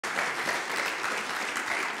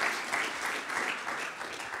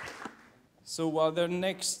So while the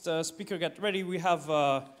next speaker get ready, we have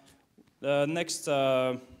the next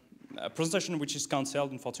presentation, which is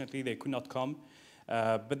canceled. Unfortunately, they could not come.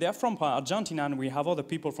 But they're from Argentina, and we have other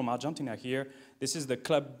people from Argentina here. This is the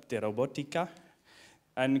Club de Robotica.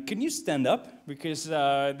 And can you stand up? Because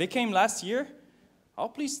they came last year. Oh,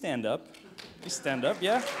 please stand up. Please stand up,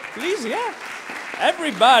 yeah? Please, yeah.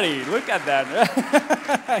 Everybody, look at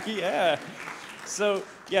that. Yeah. So,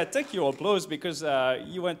 yeah, take your applause because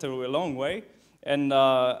you went a long way. And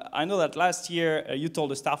I know that last year you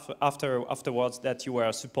told the staff afterwards that you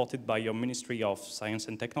were supported by your Ministry of Science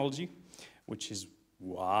and Technology, which is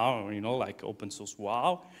wow, you know, like open source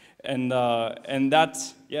wow. And that,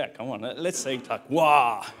 yeah, come on, let's say it like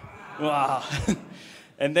wow, wow.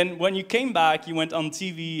 And then when you came back, you went on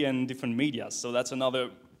TV and different media, so that's another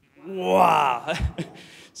wow.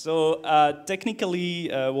 So technically,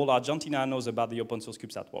 well, Argentina knows about the open source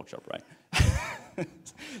CubeSat workshop, right?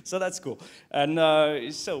 So that's cool. And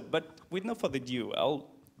but with no further ado,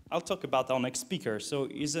 I'll talk about our next speaker. So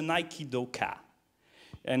he's an Aikidoka.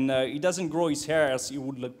 And he doesn't grow his hair as he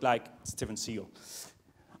would look like Steven Seagal,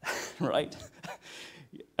 right?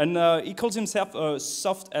 And he calls himself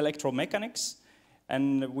soft electromechanics,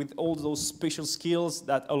 and with all those special skills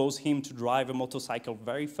that allows him to drive a motorcycle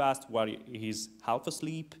very fast while he's half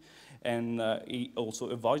asleep, and he also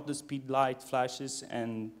avoids the speed light flashes,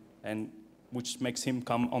 and which makes him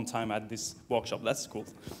come on time at this workshop. That's cool.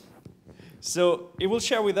 So he will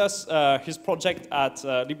share with us his project at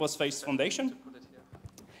Libre Foundation.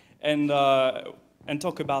 And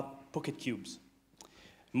talk about PocketQubes,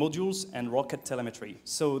 modules, and rocket telemetry.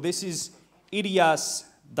 So this is Ilias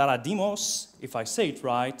Daradimos, if I say it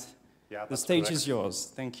right. Yeah, the stage is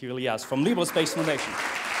yours. Thank you, Ilias, from Libre Space Foundation.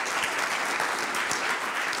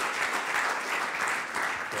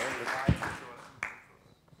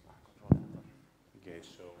 Okay,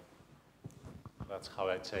 so that's how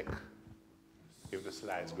I check if the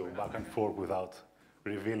slides go back and forth without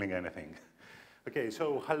revealing anything. Okay,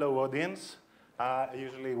 so hello audience. I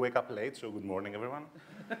usually wake up late, so good morning everyone.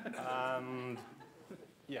 And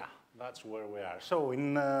yeah, that's where we are. So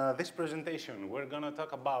in this presentation, we're gonna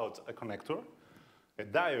talk about a connector, a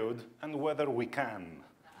diode, and whether we can.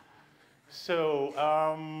 So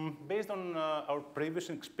based on our previous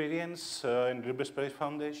experience in Libre Space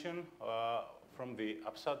Foundation, from the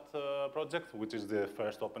UpSat project, which is the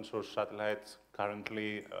first open source satellite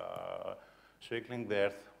currently circling the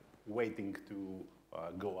Earth, waiting to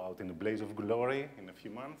go out in a blaze of glory in a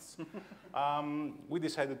few months, we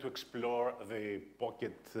decided to explore the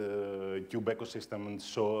PocketQube ecosystem and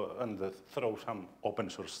throw some open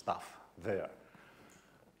source stuff there.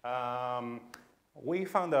 We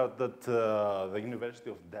found out that the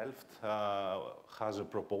University of Delft has a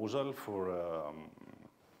proposal for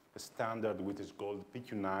a standard which is called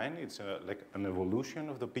PQ9. It's like an evolution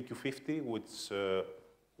of the PQ50, which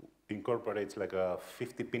incorporates like a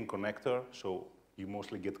 50-pin connector, so you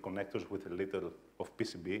mostly get connectors with a little of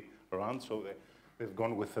PCB around. So they've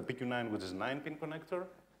gone with a PQ9, which is a 9-pin connector,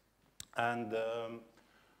 and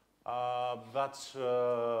that's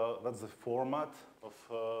the format of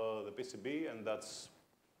the PCB, and that's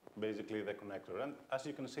basically the connector. And as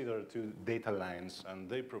you can see, there are two data lines, and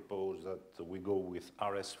they propose that we go with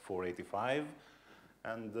RS485,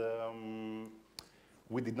 and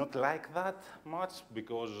we did not like that much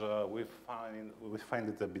because we find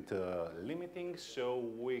it a bit limiting, so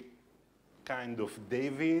we kind of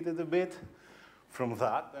deviated a bit from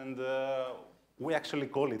that, and we actually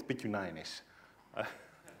call it PQ9ish.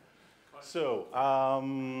 So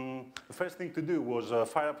the first thing to do was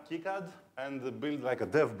fire up KiCad and build like a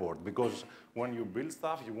dev board, because when you build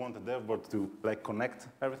stuff, you want the dev board to like connect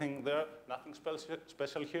everything there. Nothing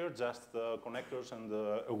special here, just connectors and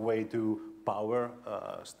a way to power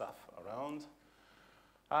stuff around.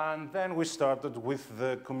 And then we started with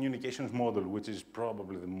the communications model, which is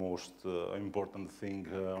probably the most important thing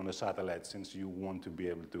on a satellite, since you want to be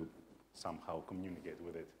able to somehow communicate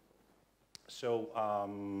with it. So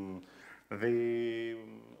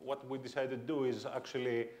what we decided to do is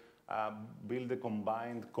actually build a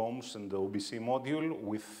combined comms and the OBC module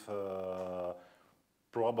with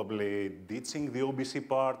probably ditching the OBC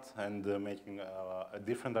part and making a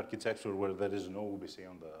different architecture where there is no OBC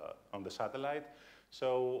on the satellite.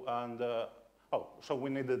 So so we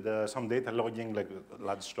needed some data logging, like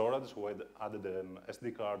large storage. So we added an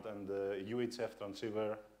SD card and a UHF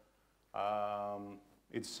transceiver.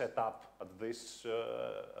 It's set up at this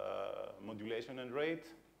modulation and rate,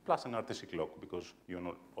 plus an RTC clock, because you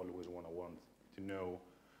not always want to know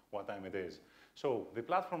what time it is. So the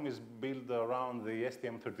platform is built around the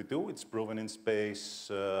STM32. It's proven in space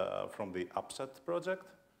from the UpSat project.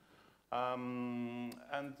 And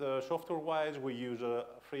software-wise, we use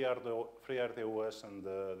FreeRTOS and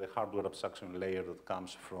the hardware abstraction layer that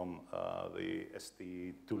comes from the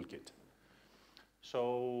ST toolkit.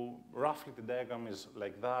 So roughly the diagram is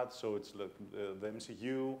like that. So it's like the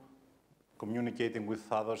MCU communicating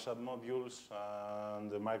with other submodules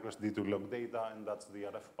and the microSD to log data, and that's the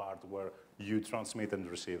RF part where you transmit and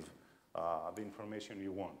receive the information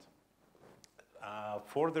you want.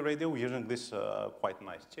 For the radio, we're using this quite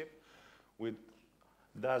nice chip, which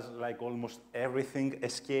does like almost everything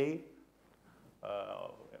SK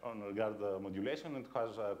on regard the modulation. It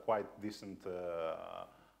has a quite decent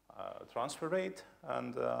transfer rate,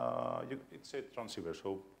 and it's a transceiver,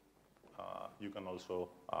 so you can also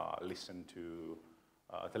listen to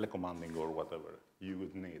telecommanding or whatever you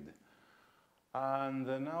would need. And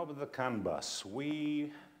now the CAN bus.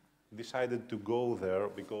 We decided to go there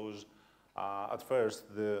because at first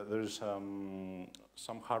there's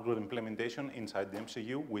some hardware implementation inside the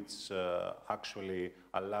MCU which actually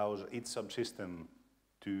allows each subsystem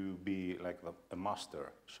to be like a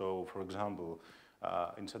master. So for example,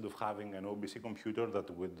 instead of having an OBC computer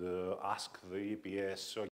that would ask the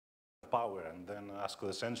EPS power and then ask the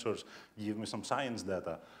sensors, give me some science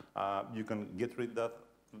data, you can get rid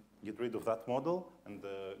of that model and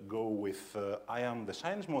go with, I am the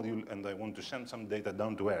science module and I want to send some data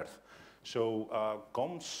down to Earth. So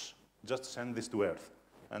comms just send this to Earth.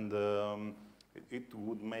 And it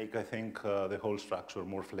would make, I think, the whole structure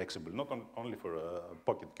more flexible, not only for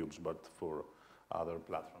PocketQubes, but for other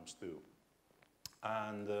platforms too.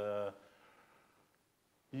 And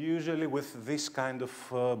usually with this kind of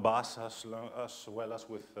bus, as well as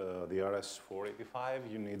with the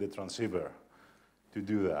RS-485, you need a transceiver to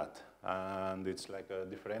do that. And it's like a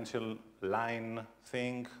differential line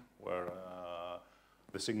thing where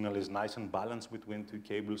the signal is nice and balanced between two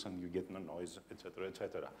cables and you get no noise, etc.,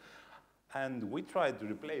 etc. And we tried to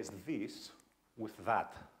replace this with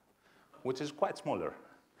that, which is quite smaller,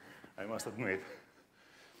 I must admit.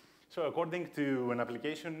 So according to an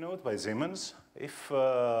application note by Siemens, if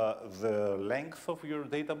the length of your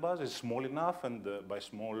data bus is small enough, and by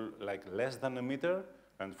small, like less than a meter,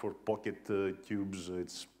 and for PocketQubes,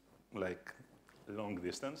 it's like long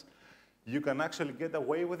distance, you can actually get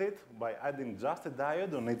away with it by adding just a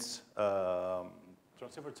diode on its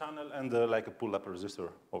transceiver channel and like a pull-up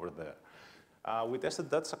resistor over there. We tested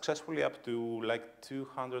that successfully up to like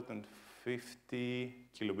 250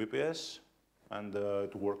 kilobps, and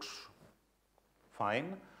it works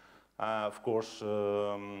fine. Of course,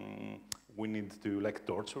 we need to like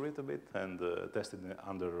torture it a bit and test it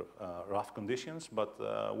under rough conditions, but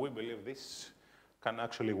we believe this can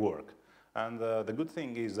actually work. And the good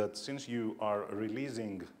thing is that since you are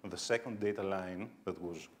releasing the second data line that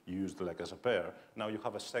was used like as a pair, now you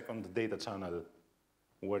have a second data channel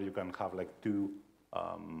where you can have like two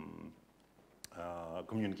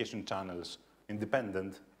communication channels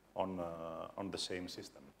independent on the same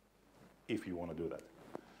system, if you want to do that.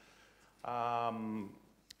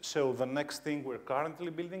 So the next thing we're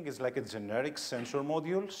currently building is like a generic sensor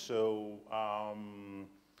module. So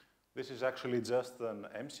this is actually just an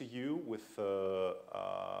MCU with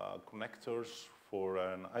connectors for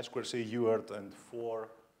an I2C UART and 4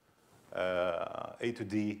 A to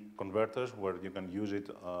D converters, where you can use it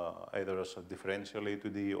either as a differential A to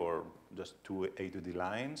D or just two A to D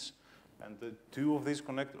lines. And the two of these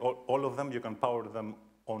all of them, you can power them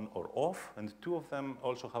on or off, and two of them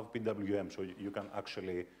also have PWM, so you can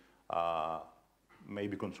actually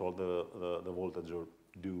maybe control the voltage or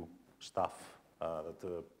do stuff that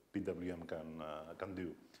the PWM can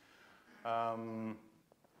do.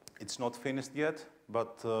 It's not finished yet,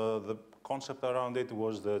 but the concept around it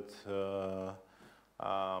was that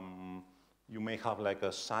you may have like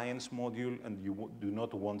a science module and you do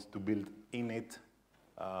not want to build in it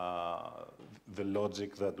the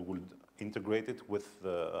logic that would integrate it with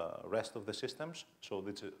the rest of the systems. So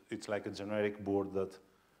it's like a generic board that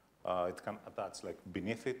it can attach like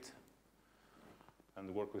beneath it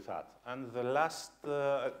and work with that. And the last,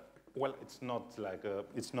 well, it's not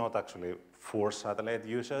actually for satellite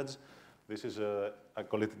usage. This is I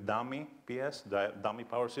call it dummy PS, dummy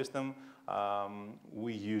power system.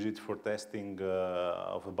 We use it for testing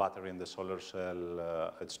of a battery in the solar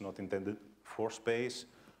cell. It's not intended for space.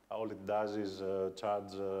 All it does is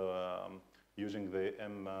charge using the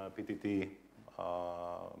MPTT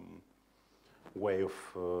way of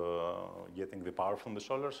getting the power from the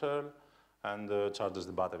solar cell, and charges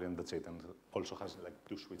the battery, and that's it. And also has like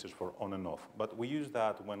two switches for on and off. But we use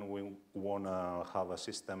that when we want to have a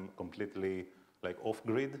system completely like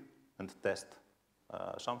off-grid and test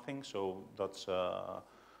something. So that's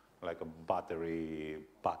like a battery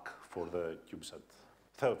pack for the CubeSat,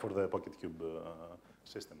 for the PocketQube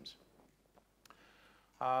systems.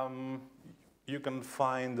 You can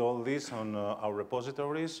find all this on our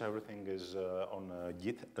repositories. Everything is on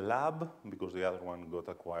GitLab, because the other one got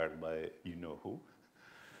acquired by you-know-who.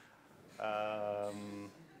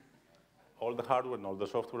 All the hardware and all the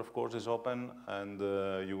software, of course, is open, and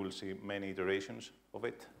you will see many iterations of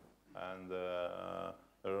it. And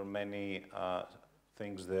there are many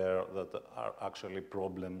things there that are actually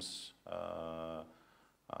problems,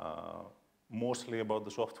 mostly about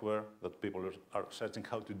the software, that people are searching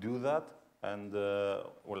how to do that. And,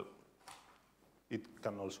 well, it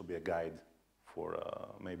can also be a guide for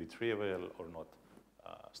maybe trivial or not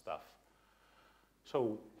stuff.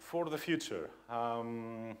 So for the future,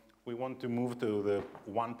 we want to move to the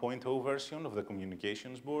 1.0 version of the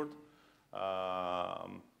communications board,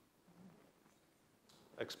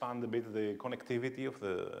 expand a bit the connectivity of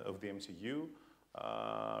the MCU,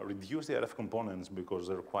 reduce the RF components because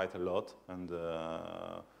there are quite a lot, and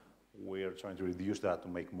we are trying to reduce that to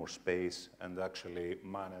make more space, and actually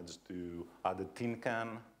manage to add a tin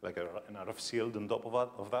can, like an RF shield on top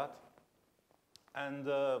of that. And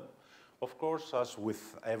of course, as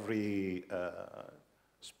with every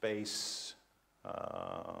space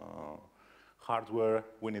hardware,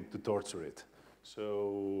 we need to torture it.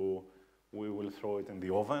 So we will throw it in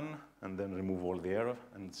the oven and then remove all the air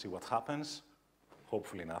and see what happens.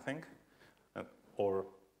 Hopefully nothing. Or,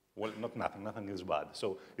 well, not nothing. Nothing is bad.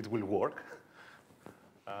 So it will work.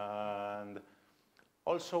 And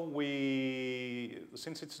also,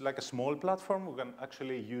 since it's like a small platform, we can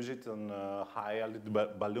actually use it on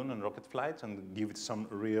high-altitude balloon and rocket flights and give it some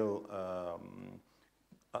real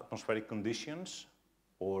atmospheric conditions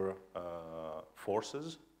or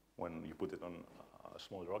forces when you put it on a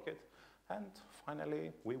small rocket. And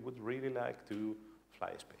finally, we would really like to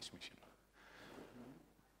fly a space mission.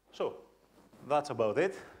 So that's about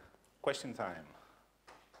it. Question time.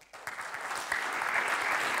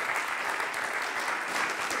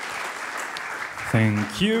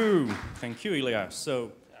 Thank you, Ilya.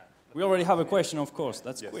 So we already have a question, of course.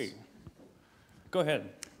 That's quick. Go ahead.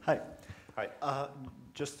 Hi. Hi.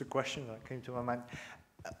 Just a question that came to my mind.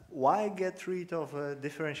 Why get rid of a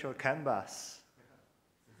differential CAN bus?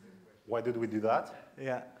 Why did we do that?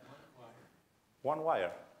 Yeah. One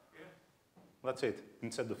wire. That's it.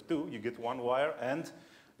 Instead of two, you get one wire, and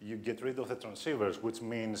you get rid of the transceivers, which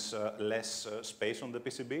means less space on the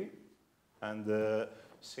PCB. And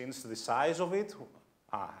since the size of it,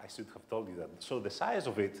 I should have told you that. So the size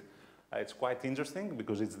of it, it's quite interesting,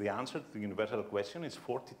 because it's the answer to the universal question. It's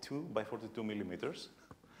 42 by 42 millimeters.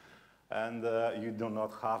 And you do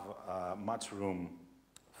not have much room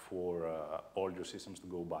for all your systems to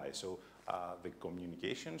go by. So the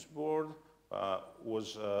communications board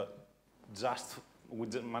was we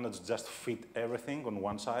managed just to fit everything on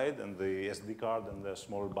one side, and the SD card and the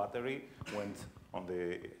small battery went on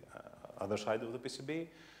the other side of the PCB.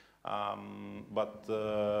 But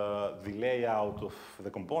the layout of the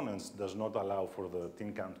components does not allow for the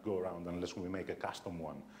tin can to go around unless we make a custom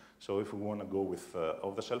one. So if we want to go with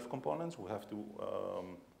off-the-shelf components, we have to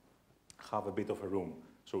have a bit of a room.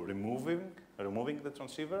 So removing the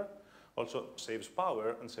transceiver also saves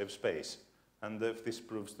power and saves space. And if this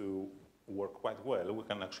proves to work quite well, we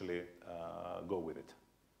can actually go with it.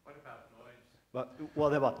 What about noise? But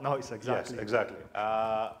what about noise, exactly? Yes, exactly.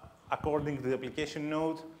 According to the application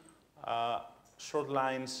note, short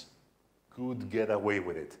lines could get away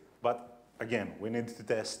with it. But again, we need to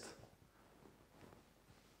test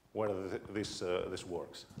whether this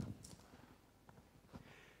works.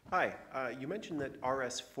 Hi, you mentioned that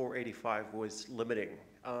RS-485 was limiting.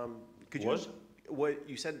 Could you? What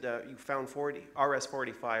you said you found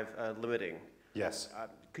RS-485 limiting. Yes.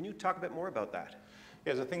 Can you talk a bit more about that?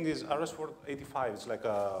 Yes, the thing is, RS-485 is like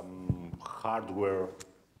a hardware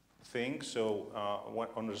thing. So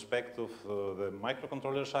on respect of the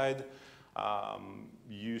microcontroller side,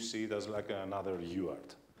 you see it as like another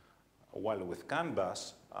UART. While with CAN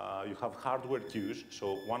bus, you have hardware queues.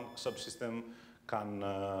 So one subsystem can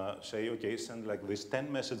say, OK, send like these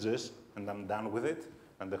 10 messages, and I'm done with it.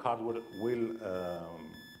 And the hardware will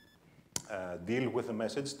deal with the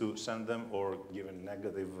message to send them or give a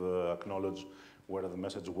negative acknowledge where the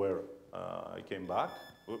message came back,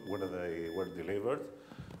 whether they were delivered.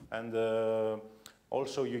 And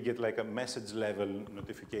also you get like a message level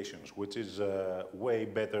notifications, which is way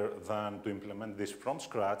better than to implement this from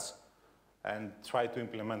scratch and try to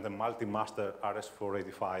implement a multi-master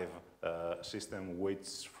RS-485 system,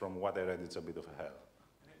 which from what I read, it's a bit of a hell.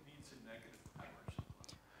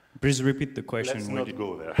 Please repeat the question. Let's not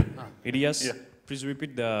go there. Ilias? Yeah. please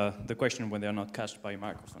repeat the question when they are not catched by a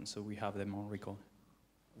microphone, so we have them on record.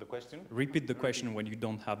 The question? Repeat the question when you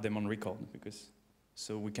don't have them on record, because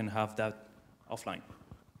so we can have that offline.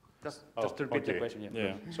 Just to repeat the question,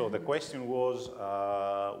 Yeah. So the question was,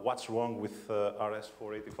 what's wrong with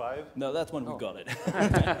RS485? No, that one we got it.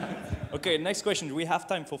 Okay, next question. We have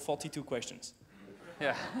time for 42 questions.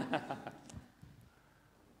 Yeah.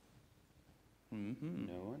 Mm-hmm.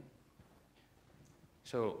 No one.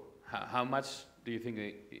 So how much do you think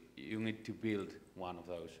you need to build one of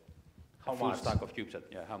those? How A full much? stack of CubeSat.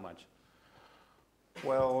 Yeah, how much?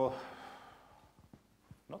 Well,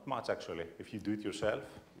 not much actually. If you do it yourself,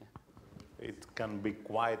 it can be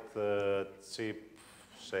quite cheap,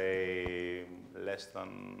 say less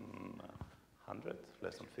than 100,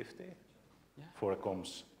 less than 50 for a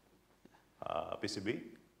comms PCB.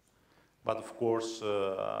 But of course,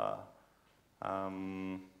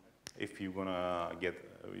 if you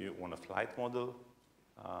want a flight model,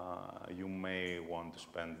 you may want to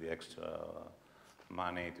spend the extra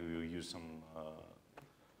money to use some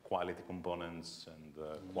quality components and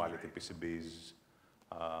quality PCBs.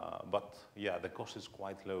 But yeah, the cost is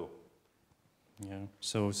quite low. Yeah.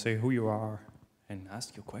 So say who you are and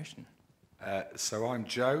ask your question. So I'm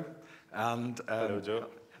Joe, and Hello, Joe.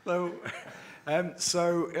 hello.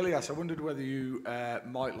 So Ilias, I wondered whether you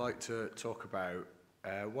might like to talk about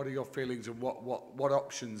what are your feelings and what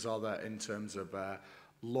options are there in terms of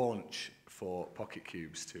launch for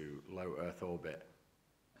PocketQubes to low Earth orbit?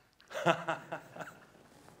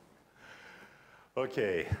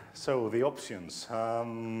 Okay, so the options.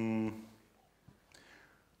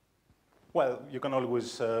 Well, you can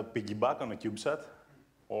always piggyback on a CubeSat,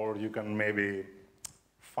 or you can maybe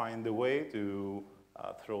find a way to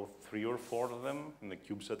throw 3 or 4 of them in the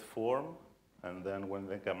CubeSat form, and then when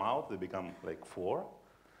they come out, they become like 4.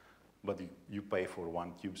 But you pay for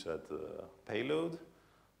 1 CubeSat payload,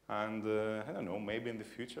 and I don't know, maybe in the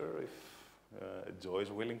future, if Joe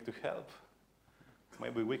is willing to help,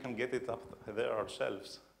 maybe we can get it up there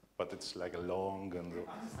ourselves. But it's like a long and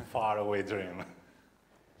far away dream.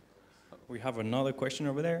 We have another question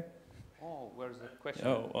over there. Oh, where's the question?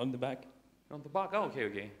 Oh, on the back. On the back. Oh, okay,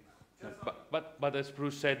 okay. No, but as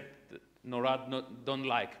Bruce said, NORAD don't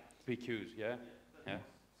like PQs, yeah? Yeah.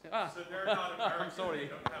 Ah, I'm sorry.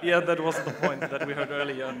 Yeah, that was the point that we heard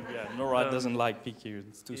earlier. Yeah, NORAD doesn't like PQ.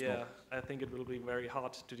 It's too small. Yeah, I think it will be very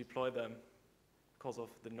hard to deploy them because of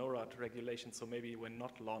the NORAD regulations, so maybe we're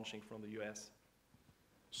not launching from the US.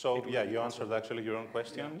 So yeah, you answered actually your own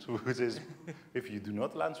question, which is if you do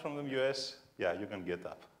not launch from the US, yeah, you can get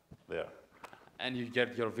up there. And you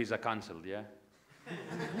get your visa cancelled, yeah?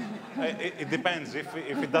 It depends. If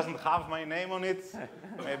it doesn't have my name on it,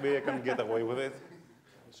 maybe I can get away with it.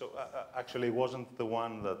 So actually, it wasn't the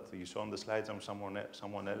one that you saw on the slides. I'm someone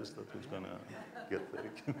else that was gonna get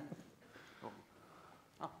there.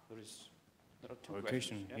 There are 2 Question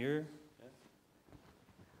questions. Yeah? here.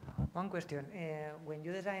 One question. When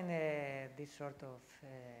you design this sort of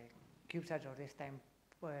CubeSats or this time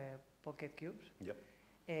PocketQubes, Yep.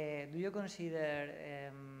 Do you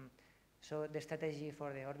consider so the strategy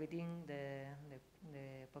for the orbiting the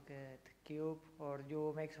PocketQube, or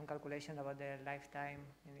you make some calculation about their lifetime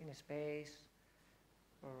in space,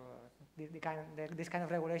 or this kind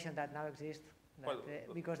of regulation that now exists? Well,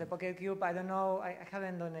 Because the PocketQube, I don't know, I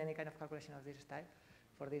haven't done any kind of calculation of this type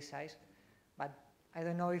for this size, but I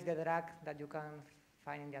don't know if the drag that you can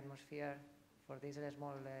find in the atmosphere for this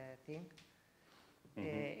small thing,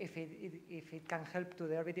 if it can help to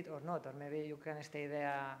deorbit it or not, or maybe you can stay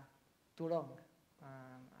there too long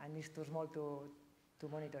and it's too small to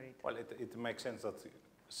monitor it. Well, it makes sense that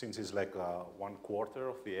since it's like 1/4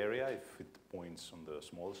 of the area, if it points on the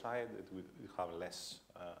small side, it would have less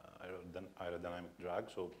aerodynamic drag,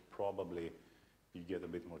 so probably you get a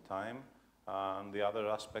bit more time. And the other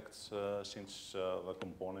aspects, since the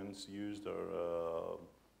components used are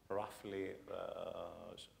roughly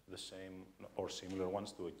the same or similar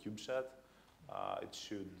ones to a CubeSat, it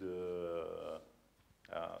should,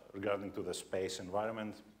 regarding to the space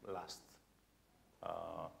environment, last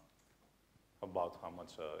about how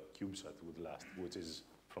much a CubeSat would last, which is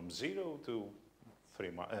from 0 to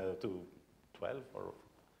 12 or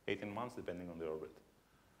 18 months, depending on the orbit.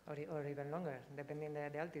 Or even longer, depending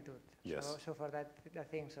on the altitude. Yes. So for that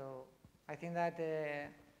thing, so I think that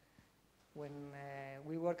when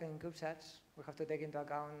we work in CubeSats, we have to take into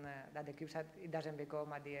account that the CubeSat, it doesn't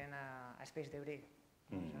become at the end a space debris.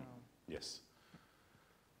 So, Yes.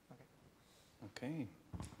 Okay.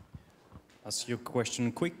 Ask your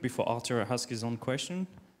question quick before Arthur asks his own question.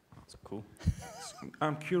 That's cool.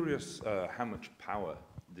 I'm curious how much power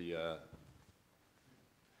the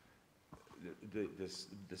this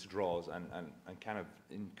draws, and kind of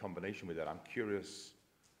in combination with that, I'm curious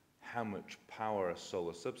how much power a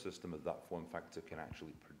solar subsystem of that form factor can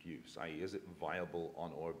actually produce, i.e. is it viable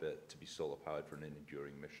on orbit to be solar powered for an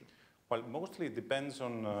enduring mission? Well, mostly it depends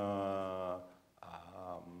on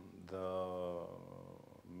the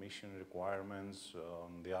mission requirements,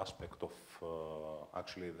 on the aspect of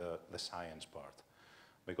actually the science part.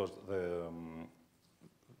 Because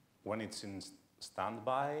when it's in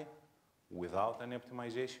standby, without any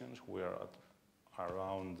optimizations, we're at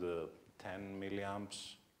around 10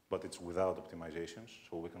 milliamps, but it's without optimizations,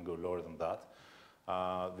 so we can go lower than that.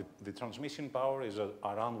 The transmission power is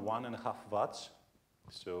around 1.5 watts,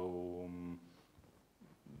 so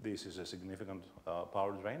this is a significant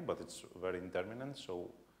power drain, but it's very intermittent,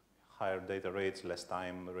 so higher data rates, less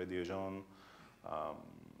time radio zone.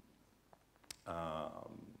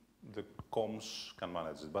 The comms can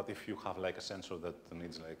manage it, but if you have like a sensor that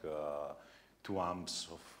needs like 2 amps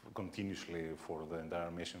of continuously for the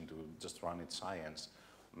entire mission to just run its science,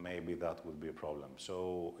 maybe that would be a problem.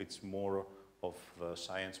 So it's more of the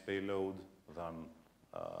science payload than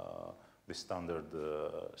the standard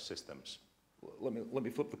systems. Let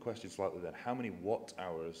me flip the question slightly then. How many watt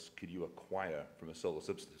hours could you acquire from a solar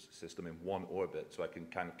subsystem in one orbit, so I can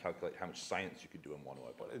kind of calculate how much science you could do in one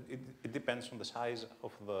orbit? Well, it depends on the size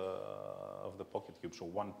of the PocketQube. So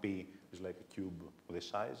 1P is like a cube this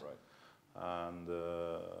size. Right. And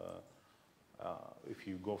if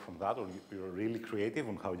you go from that, or you're really creative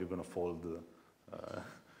on how you're going to fold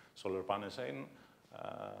solar panels in,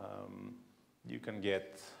 you can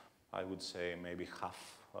get, I would say, maybe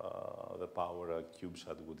half the power a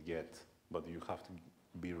CubeSat would get, but you have to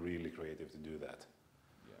be really creative to do that.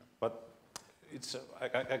 Yeah. But it's,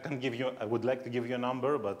 I can give you, I would like to give you a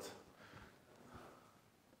number, but.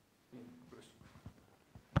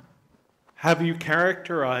 Have you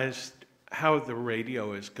characterized how the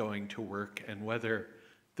radio is going to work and whether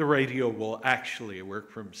the radio will actually work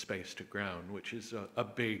from space to ground, which is a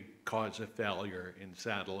big cause of failure in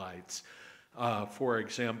satellites? For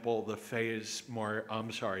example, the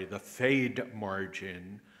fade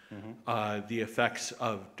margin, the effects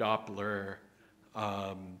of Doppler.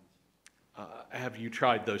 Have you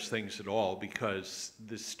tried those things at all? Because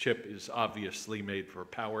this chip is obviously made for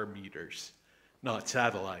power meters, not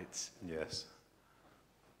satellites. Yes.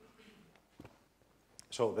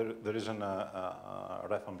 So there is an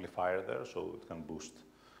ref amplifier there, so it can boost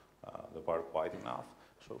the power quite enough.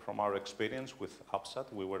 So from our experience with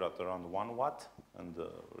UpSat, we were at around 1 watt, and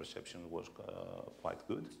the reception was quite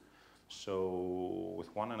good. So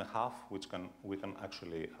with 1.5, we can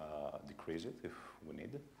actually decrease it if we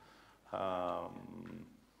need.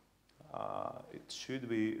 It should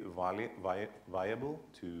be viable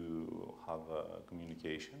to have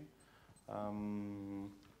communication.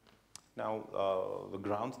 Now, the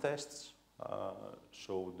ground tests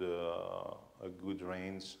showed a good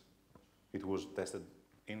range. It was tested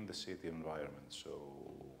in the city environment, so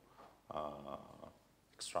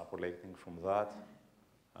extrapolating from that,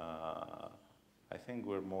 I think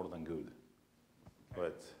we're more than good.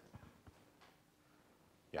 But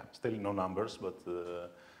yeah, still no numbers, but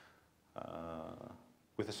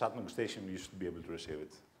with a SatNog station, you should be able to receive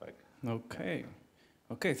it. Okay.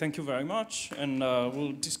 Okay, thank you very much, and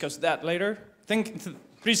we'll discuss that later.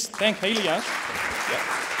 Please thank Elias. Yeah.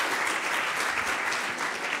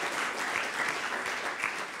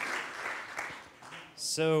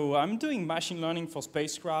 So I'm doing machine learning for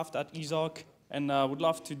spacecraft at ESOC, and I would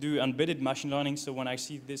love to do embedded machine learning. So when I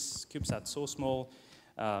see this CubeSat so small,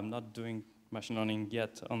 I'm not doing machine learning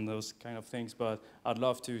yet on those kind of things, but I'd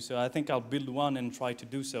love to. So I think I'll build one and try to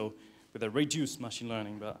do so with a reduced machine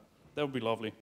learning, but that would be lovely.